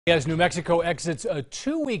As New Mexico exits a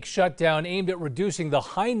 2-week shutdown aimed at reducing the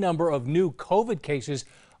high number of new COVID cases,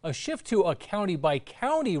 a shift to a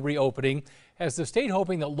county-by-county reopening has the state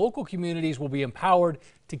hoping that local communities will be empowered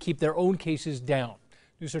to keep their own cases down.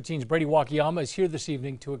 News 13's Brady Wakayama is here this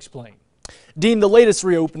evening to explain. Dean, the latest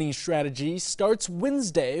reopening strategy starts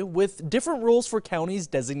Wednesday with different rules for counties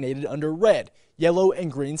designated under red, yellow,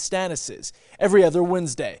 and green statuses. Every other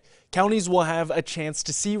Wednesday, counties will have a chance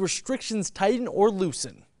to see restrictions tighten or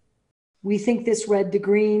loosen. We think this red to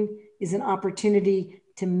green is an opportunity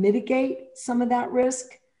to mitigate some of that risk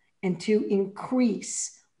and to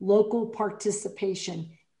increase local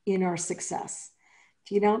participation in our success.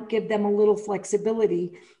 If you don't give them a little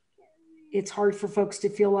flexibility, it's hard for folks to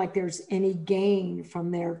feel like there's any gain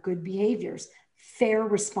from their good behaviors. Fair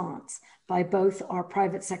response by both our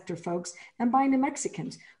private sector folks and by New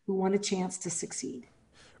Mexicans who want a chance to succeed.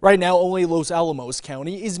 Right now, only Los Alamos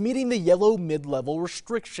County is meeting the yellow mid-level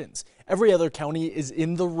restrictions. Every other county is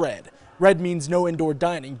in the red. Red means no indoor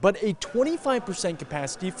dining, but a 25%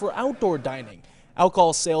 capacity for outdoor dining.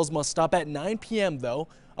 Alcohol sales must stop at 9 p.m. though.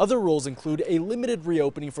 Other rules include a limited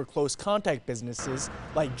reopening for close contact businesses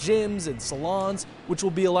like gyms and salons, which will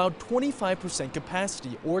be allowed 25%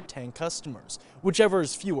 capacity or 10 customers, whichever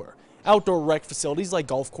is fewer. Outdoor rec facilities like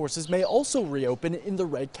golf courses may also reopen in the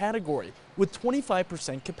red category with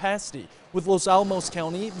 25% capacity. With Los Alamos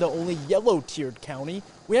County, the only yellow-tiered county,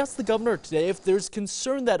 we asked the governor today if there's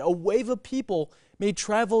concern that a wave of people may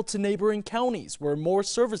travel to neighboring counties where more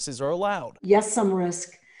services are allowed. Yes, some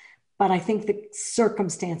risk, but I think the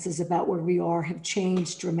circumstances about where we are have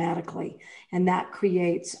changed dramatically, and that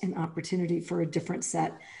creates an opportunity for a different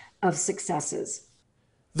set of successes.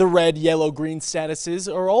 The red, yellow, green statuses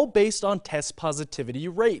are all based on test positivity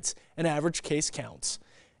rates and average case counts.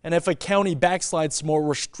 And if a county backslides to more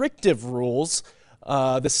restrictive rules,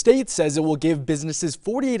 the state says it will give businesses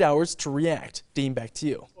 48 hours to react. Dean, back to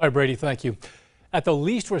you. All right, Brady, thank you. At the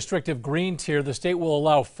least restrictive green tier, the state will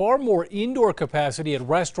allow far more indoor capacity at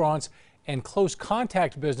restaurants and close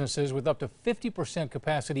contact businesses with up to 50%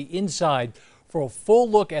 capacity inside. For a full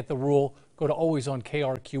look at the rule, go to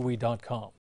alwaysonkrqe.com.